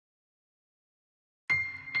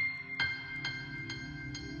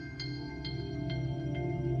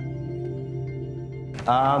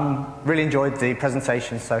Really enjoyed the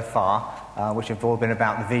presentations so far, which have all been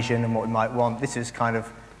about the vision and what we might want. This is kind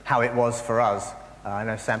of how it was for us. I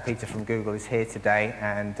know Sam Peter from Google is here today,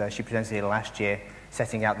 and she presented here last year,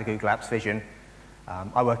 setting out the Google Apps vision.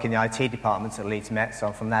 I work in the IT department at Leeds Met, so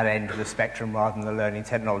I'm from that end of the spectrum rather than the learning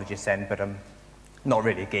technologist end, but I'm not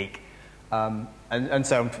really a geek. And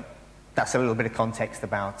so that's a little bit of context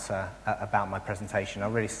about my presentation.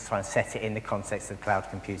 I'll really try and set it in the context of cloud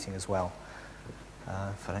computing as well.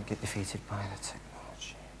 If I don't get defeated by the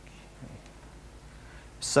technology.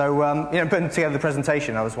 So, putting together the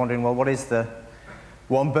presentation, I was wondering, well, what is the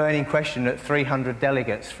one burning question that 300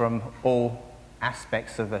 delegates from all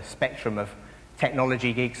aspects of the spectrum of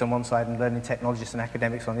technology geeks on one side and learning technologists and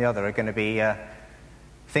academics on the other are going to be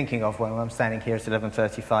thinking of when I'm standing here at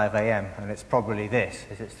 11:35 a.m. and it's probably this.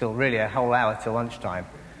 Is it still really a whole hour till lunchtime?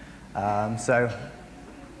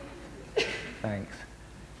 Thanks.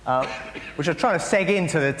 Which I was trying to seg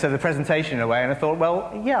into the presentation in a way, and I thought,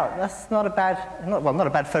 well, yeah, that's not a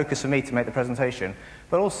bad focus for me to make the presentation,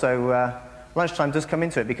 but also lunchtime does come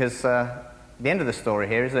into it because the end of the story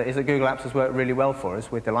here is that Google Apps has worked really well for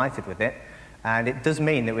us. We're delighted with it, and it does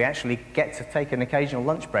mean that we actually get to take an occasional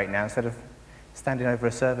lunch break now instead of standing over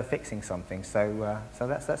a server fixing something. So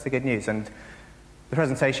that's the good news, and the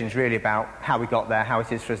presentation is really about how we got there, how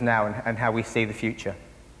it is for us now, and how we see the future,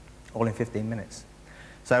 all in 15 minutes.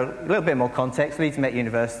 So a little bit more context. Leeds Met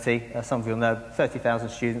University, some of you will know, 30,000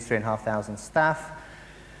 students, 3,500 staff.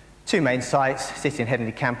 Two main sites, City and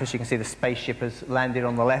Headingley campus. You can see the spaceship has landed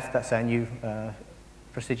on the left. That's our new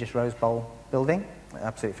prestigious Rose Bowl building.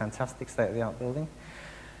 Absolutely fantastic, state-of-the-art building.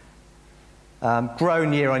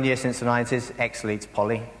 Grown year on year since the 90s, ex-Leeds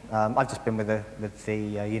Poly. I've just been with the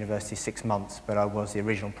university 6 months, but I was the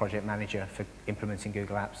original project manager for implementing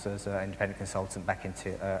Google Apps as an independent consultant back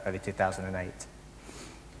into early 2008.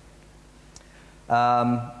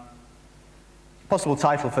 Possible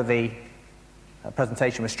title for the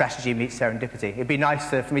presentation was Strategy Meets Serendipity. It'd be nice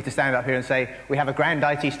for me to stand up here and say, we have a grand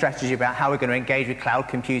IT strategy about how we're going to engage with cloud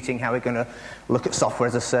computing, how we're going to look at software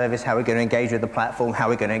as a service, how we're going to engage with the platform, how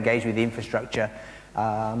we're going to engage with the infrastructure.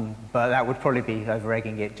 But that would probably be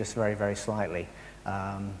over-egging it just very, very slightly.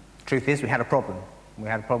 Truth is, we had a problem. We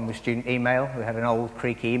had a problem with student email. We had an old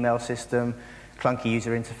creaky email system, clunky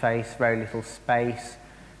user interface, very little space.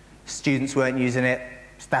 Students weren't using it,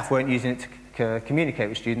 staff weren't using it to communicate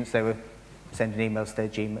with students. They were sending emails to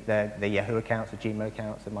their Yahoo accounts, their Gmail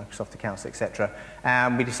accounts, their Microsoft accounts, etc.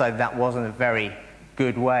 And we decided that wasn't a very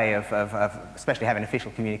good way of especially having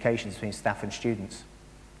official communications between staff and students.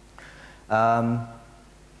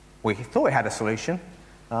 We thought we had a solution,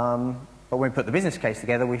 but when we put the business case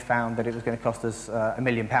together, we found that it was going to cost us £1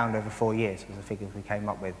 million over 4 years, was the figure we came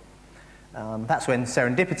up with. That's when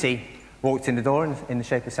serendipity walked in the door in the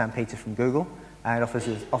shape of Sam Peter from Google and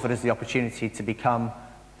offered us the opportunity to become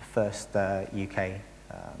the first UK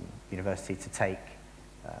university to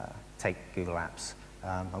take Google Apps.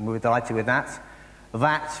 And we were delighted with that.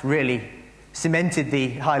 That really cemented the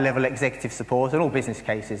high-level executive support, and all business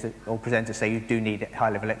cases, all presenters say you do need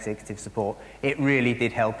high-level executive support. It really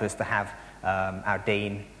did help us to have our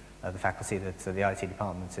dean, the faculty that the IT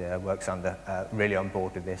department works under, really on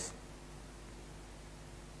board with this.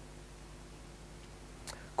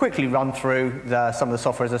 Quickly run through some of the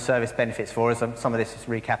software as a service benefits for us. Some of this is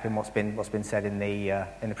recapping what's been said in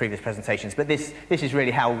the previous presentations. But this is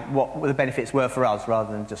really what the benefits were for us,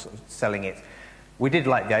 rather than just sort of selling it. We did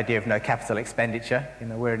like the idea of no capital expenditure.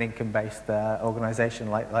 We're an income-based organisation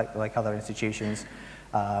like other institutions,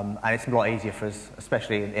 and it's a lot easier for us,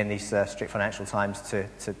 especially in these strict financial times,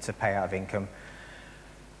 to pay out of income.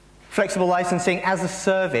 Flexible licensing as a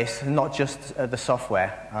service, not just the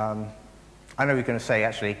software. I know we're going to say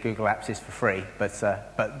actually Google Apps is for free, but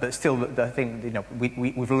still, I think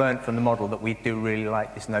we've learned from the model that we do really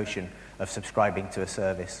like this notion of subscribing to a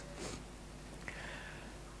service.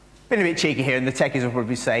 Been a bit cheeky here, and the techies will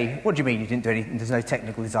probably say, what do you mean you didn't do anything? There's no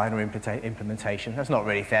technical design or implementation. That's not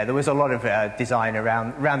really fair. There was a lot of design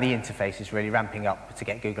around the interfaces, really ramping up to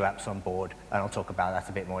get Google Apps on board, and I'll talk about that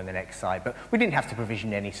a bit more in the next slide. But we didn't have to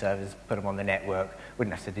provision any servers, put them on the network. We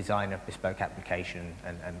didn't have to design a bespoke application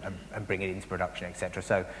and bring it into production, etc.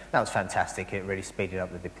 So that was fantastic. It really speeded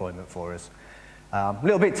up the deployment for us. A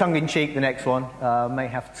little bit tongue-in-cheek, the next one. May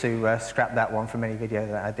have to scrap that one from any video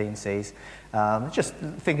that our dean sees. Just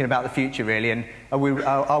thinking about the future, really, and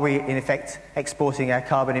are we in effect exporting our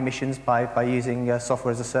carbon emissions by using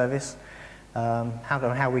software as a service? How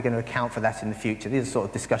are we going to account for that in the future? These are sort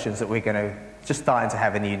of discussions that we're going to just starting to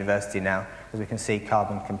have in the university now, as we can see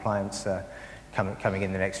carbon compliance coming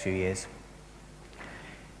in the next few years.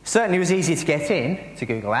 Certainly it was easy to get in to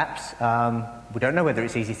Google Apps. We don't know whether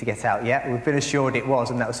it's easy to get out yet. We've been assured it was,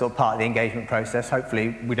 and that was sort of part of the engagement process.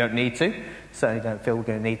 Hopefully we don't need to. Certainly don't feel we're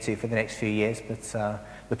going to need to for the next few years, but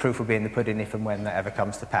the proof will be in the pudding if and when that ever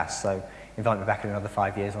comes to pass. So invite me back in another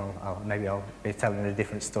 5 years, and maybe I'll be telling a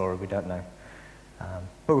different story. We don't know.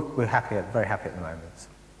 But we're happy, very happy at the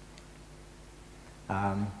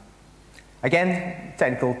moment. Again,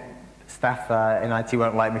 technical staff in IT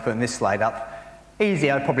won't like me putting this slide up. Easy,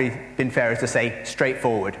 I'd probably been fairer to say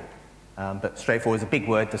straightforward. But straightforward is a big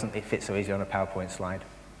word, doesn't it fit so easy on a PowerPoint slide.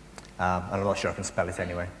 And I'm not sure I can spell it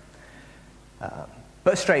anyway.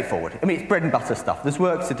 But straightforward. I mean, it's bread and butter stuff. There's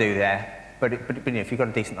work to do there, but you know, if you've got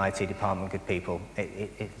a decent IT department, good people,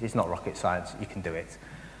 it's not rocket science. You can do it.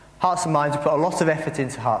 Hearts and Minds, we put a lot of effort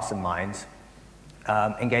into Hearts and Minds,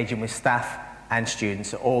 engaging with staff and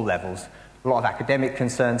students at all levels. A lot of academic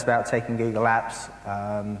concerns about taking Google Apps,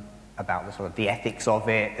 about the sort of the ethics of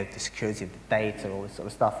it, the security of the data, all this sort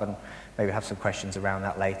of stuff, and maybe have some questions around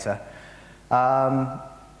that later.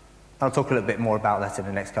 I'll talk a little bit more about that in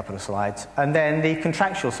the next couple of slides. And then the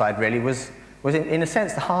contractual side really was in a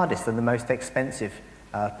sense the hardest and the most expensive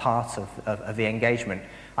part of the engagement.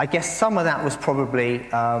 I guess some of that was probably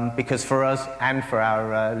because for us and for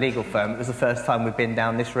our legal firm, it was the first time we've been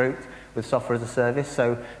down this route with software as a service,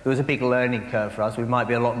 so there was a big learning curve for us. We might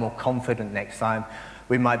be a lot more confident next time.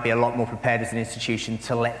 We might be a lot more prepared as an institution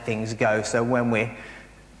to let things go. So when we're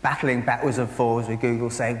battling backwards and forwards with Google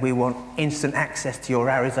saying we want instant access to your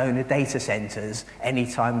Arizona data centers any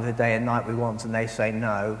time of the day and night we want, and they say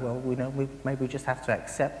no, well, maybe we just have to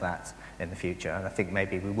accept that in the future, and I think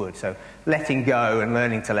maybe we would. So letting go and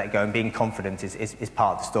learning to let go and being confident is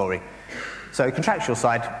part of the story. So contractual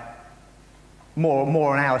side,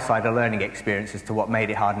 more on our side, a learning experience as to what made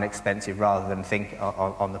it hard and expensive rather than think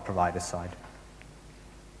on the provider side.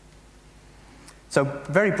 So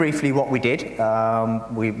very briefly what we did,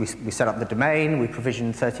 we set up the domain, we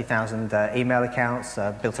provisioned 30,000 email accounts,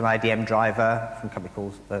 built an IDM driver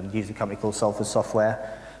from used a company called Sulfur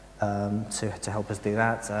Software to help us do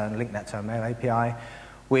that, and linked that to our mail API.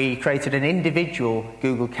 We created an individual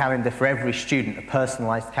Google Calendar for every student, a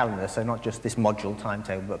personalized calendar, so not just this module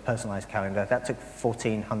timetable, but a personalized calendar. That took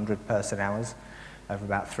 1,400 person hours over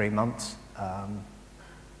about 3 months.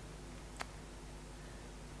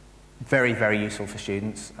 Very, very useful for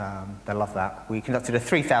students. They love that. We conducted a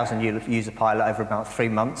 3,000 user pilot over about 3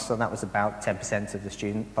 months, so that was about 10% of the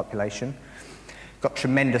student population. Got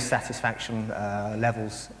tremendous satisfaction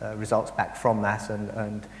levels, results back from that,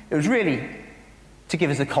 and it was really to give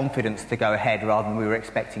us the confidence to go ahead rather than we were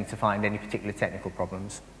expecting to find any particular technical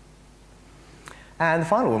problems. And the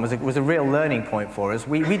final one was a real learning point for us.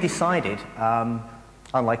 We decided,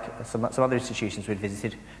 unlike some other institutions we'd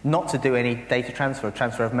visited, not to do any data transfer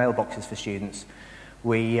of mailboxes for students.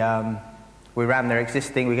 We ran their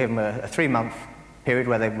existing, we gave them a 3-month period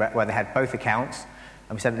where they had both accounts,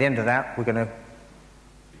 and we said at the end of that, we're going to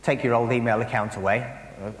take your old email account away.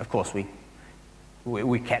 Of course,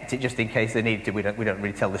 we kept it just in case they needed to. We don't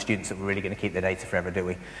really tell the students that we're really going to keep the data forever, do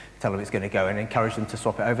we? Tell them it's going to go and encourage them to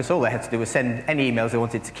swap it over. So all they had to do was send any emails they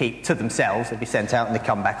wanted to keep to themselves. They'd be sent out and they'd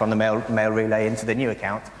come back on the mail relay into the new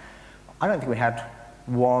account. I don't think we had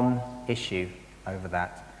one issue over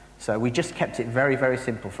that. So we just kept it very, very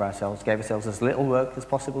simple for ourselves, gave ourselves as little work as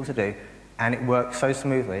possible to do, and it worked so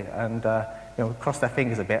smoothly. And we crossed our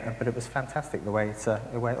fingers a bit, but it was fantastic the way it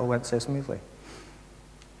all went so smoothly.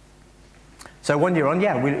 So 1 year on,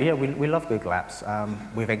 we love Google Apps.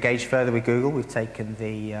 We've engaged further with Google. We've taken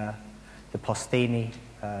the Postini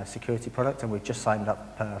security product, and we've just signed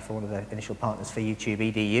up for one of the initial partners for YouTube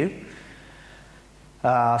EDU.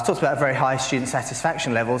 I've talked about very high student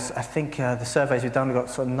satisfaction levels. I think the surveys we've done have got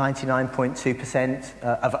sort of 99.2%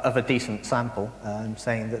 of a decent sample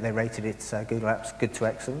saying that they rated it Google Apps good to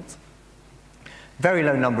excellent. Very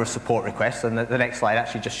low number of support requests, and the next slide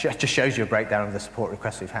actually just shows you a breakdown of the support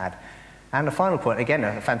requests we've had. And the final point, again,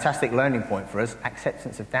 a fantastic learning point for us,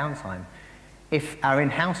 acceptance of downtime. If our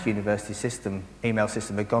in-house university system, email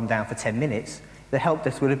system, had gone down for 10 minutes, the help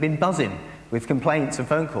desk would have been buzzing with complaints and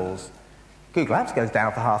phone calls. Google Apps goes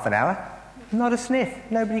down for half an hour, not a sniff,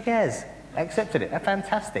 nobody cares. Accepted it,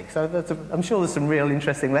 fantastic. So I'm sure there's some real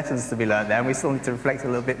interesting lessons to be learned there, and we still need to reflect a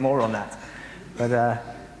little bit more on that. But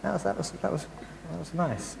that was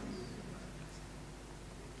nice.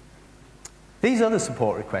 These other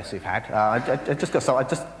support requests we've had, I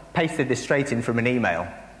just pasted this straight in from an email.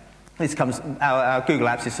 This comes, our Google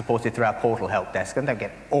Apps is supported through our portal help desk, and don't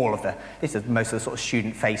get all of this is most of the sort of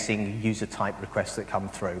student-facing user-type requests that come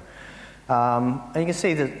through. And you can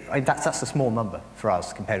see that that's a small number for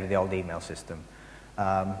us compared with the old email system.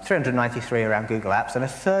 393 around Google Apps, and a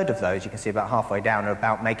third of those, you can see about halfway down, are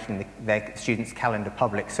about making their students' calendar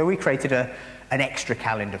public. So we created an extra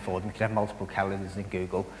calendar for them. You can have multiple calendars in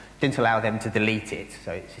Google. Didn't allow them to delete it,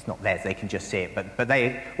 so it's not theirs, they can just see it. But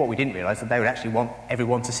what we didn't realise is that they would actually want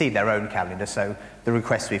everyone to see their own calendar, so the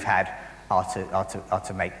requests we've had are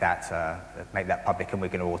to make that public, and we're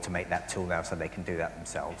going to automate that tool now so they can do that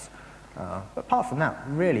themselves. But apart from that,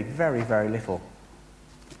 really very, very little.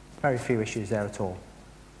 Very few issues there at all.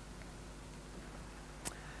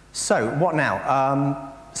 So what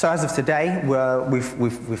now? So as of today,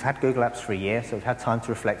 we've had Google Apps for a year, so we've had time to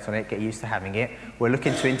reflect on it, get used to having it. We're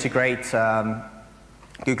looking to integrate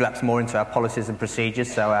Google Apps more into our policies and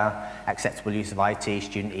procedures, so our acceptable use of IT,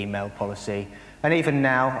 student email policy, and even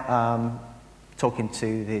now talking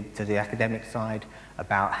to the academic side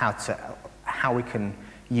about how we can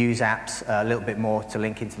use apps a little bit more to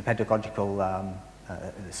link into the pedagogical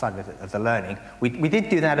side of the learning. We did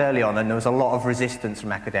do that early on, and there was a lot of resistance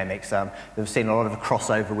from academics. They've seen a lot of a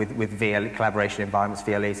crossover with collaboration environments,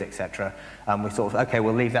 VLEs, etc. We thought, okay,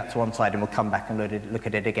 we'll leave that to one side and we'll come back and look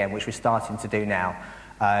at it again, which we're starting to do now.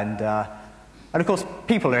 And of course,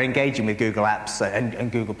 people are engaging with Google Apps and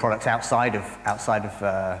Google products outside of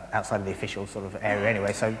the official sort of area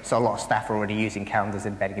anyway. So a lot of staff are already using calendars,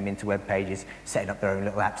 embedding them into web pages, setting up their own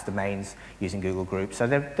little apps domains using Google Groups. So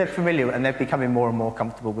they're familiar, and they're becoming more and more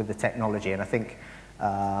comfortable with the technology. And I think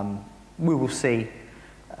we will see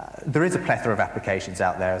there is a plethora of applications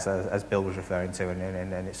out there, as Bill was referring to,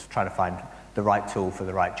 and it's trying to find the right tool for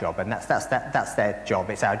the right job, and that's their job.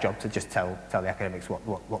 It's our job to just tell the academics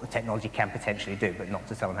what the technology can potentially do, but not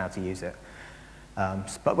to tell them how to use it.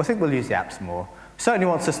 But I think we'll use the apps more. Certainly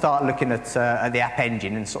want to start looking at the app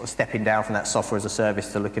engine and sort of stepping down from that software as a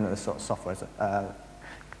service to looking at the sort of software as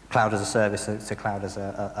cloud as a service to cloud as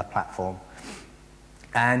a platform.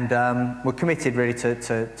 And we're committed really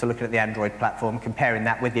to looking at the Android platform, comparing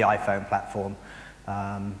that with the iPhone platform,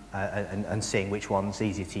 and seeing which one's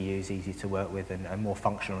easy to use, easy to work with, and more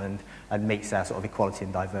functional, and meets our sort of equality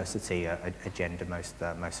and diversity agenda most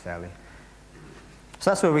fairly.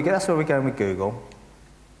 So that's where we're going with Google.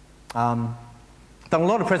 Done a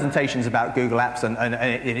lot of presentations about Google Apps and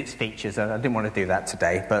its features, and I didn't want to do that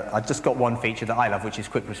today, but I've just got one feature that I love, which is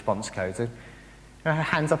quick response codes.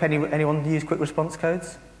 Hands up, anyone use quick response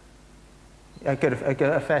codes? Good,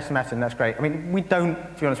 a fair smattering, that's great. I mean, we don't,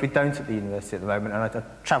 to be honest, we don't at the university at the moment, and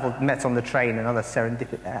I met on the train, another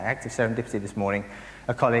active serendipity this morning,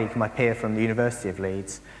 a colleague, my peer from the University of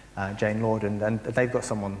Leeds, Jane Lord, and they've got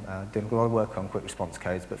someone doing a lot of work on quick response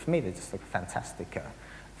codes, but for me they're just like a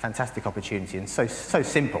fantastic opportunity, and so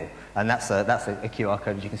simple, and that's a QR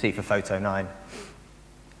code, as you can see, for Photo 9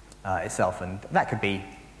 itself, and that could be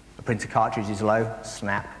a printer cartridge is low,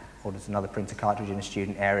 snap, or there's another printer cartridge in a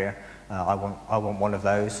student area. I want one of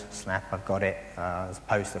those, snap, I've got it. There's a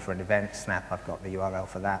poster for an event, snap, I've got the URL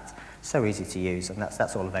for that. So easy to use, and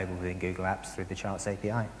that's all available within Google Apps through the Charts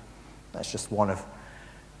API. That's just one of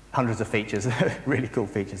hundreds of features, really cool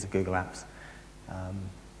features of Google Apps.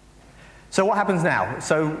 So what happens now?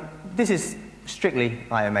 So this is strictly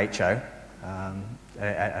IMHO,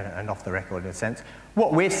 and off the record in a sense.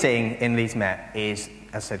 What we're seeing in Leeds Met is,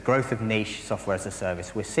 as I said, growth of niche software as a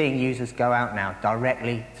service. We're seeing users go out now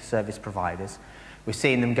directly to service providers. We're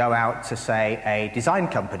seeing them go out to, say, a design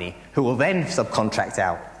company who will then subcontract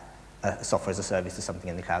out software as a service to something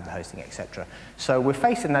in the cloud, the hosting, etc. So we're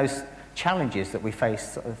facing those challenges that we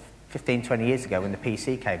faced sort of 15, 20 years ago when the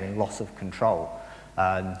PC came in, loss of control.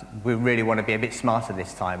 And we really want to be a bit smarter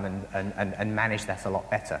this time and manage that a lot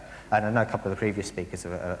better. And I know a couple of the previous speakers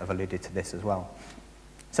have alluded to this as well.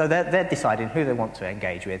 So they're deciding who they want to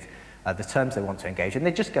engage with, the terms they want to engage, and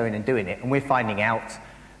they're just going and doing it. And we're finding out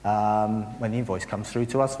when the invoice comes through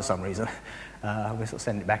to us for some reason, we sort of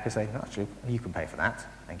send it back and say, no, actually, you can pay for that.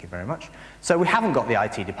 Thank you very much. So we haven't got the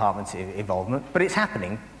IT department's involvement, but it's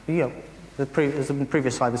happening. You know, as the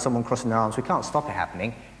previous slide with someone crossing their arms, we can't stop it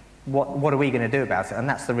happening. What are we going to do about it? And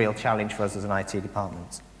that's the real challenge for us as an IT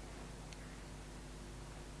department.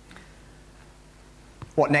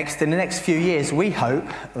 What next? In the next few years, we hope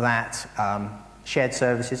that shared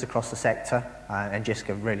services across the sector, and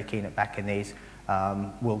Jessica really keen at backing these,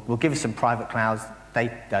 will give us some private clouds,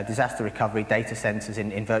 disaster recovery data centers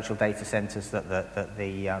in virtual data centers that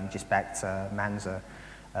the just-backed MANs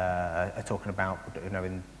are talking about. You know,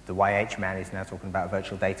 in the YH MAN is now talking about a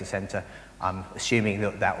virtual data center. I'm assuming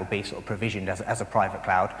that will be sort of provisioned as a private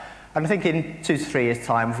cloud. And I think in 2 to 3 years'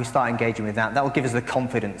 time, if we start engaging with that, that will give us the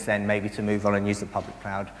confidence then maybe to move on and use the public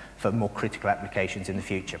cloud for more critical applications in the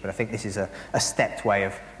future. But I think this is a stepped way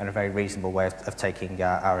of, and a very reasonable way of taking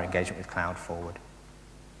our engagement with cloud forward.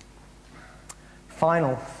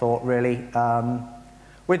 final thought, really.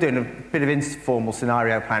 We're doing a bit of informal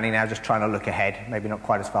scenario planning now, just trying to look ahead, maybe not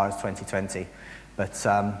quite as far as 2020, but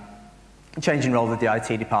changing role of the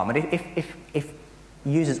IT department. If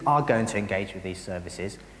users are going to engage with these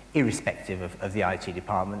services, irrespective of the IT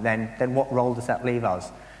department, then what role does that leave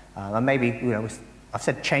us? And maybe, you know, I've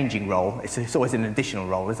said changing role. It's always an additional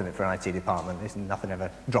role, isn't it, for an IT department? Nothing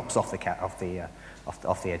ever drops off the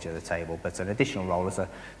edge of the table. But an additional role is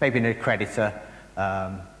maybe an accreditor.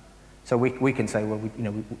 So we can say, well,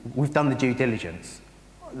 we've done the due diligence.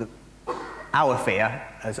 Our fear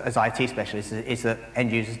as IT specialists is that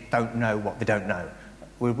end users don't know what they don't know.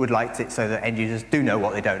 We would like it so that end users do know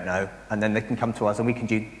what they don't know, and then they can come to us and we can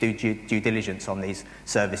do due diligence on these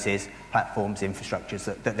services, platforms, infrastructures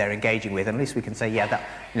that they're engaging with. And at least we can say, yeah,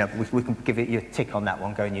 we can give you a tick on that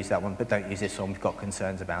one, go and use that one, but don't use this one, we've got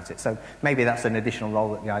concerns about it. So maybe that's an additional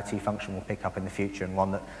role that the IT function will pick up in the future, and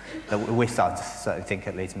one that we're starting to certainly think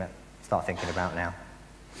at Leeds Met, start thinking about now.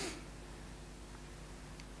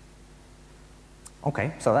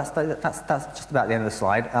 Okay, so that's just about the end of the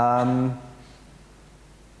slide.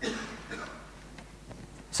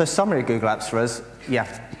 So summary of Google Apps for us, yeah,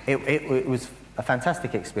 it was a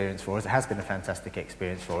fantastic experience for us. It has been a fantastic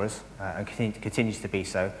experience for us, and continues to be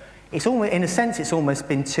so. It's almost, in a sense, it's almost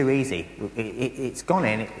been too easy. It's gone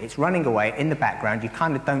in, it's running away in the background. You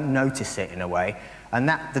kind of don't notice it in a way, and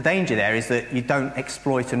the danger there is that you don't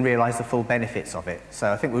exploit and realise the full benefits of it.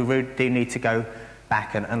 So I think we really do need to go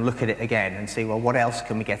back and look at it again and see, well, what else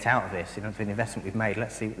can we get out of this? You know, for the investment we've made,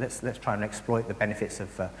 let's try and exploit the benefits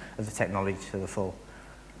of the technology to the full.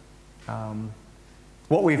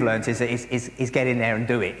 What we've learned is get in there and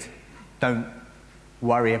do it. Don't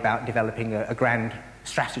worry about developing a grand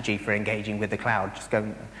strategy for engaging with the cloud. Just go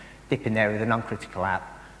and dip in there with an uncritical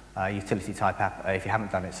app, utility type app, if you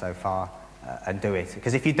haven't done it so far, and do it.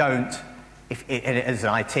 Because if you don't, as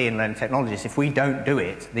an IT and learning technologist, if we don't do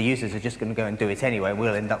it, the users are just going to go and do it anyway, and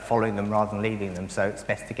we'll end up following them rather than leading them. So it's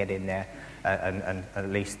best to get in there and at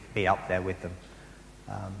least be up there with them.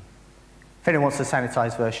 If anyone wants a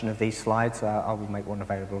sanitised version of these slides, I will make one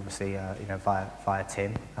available, obviously, via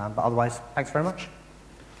Tim. But otherwise, thanks very much.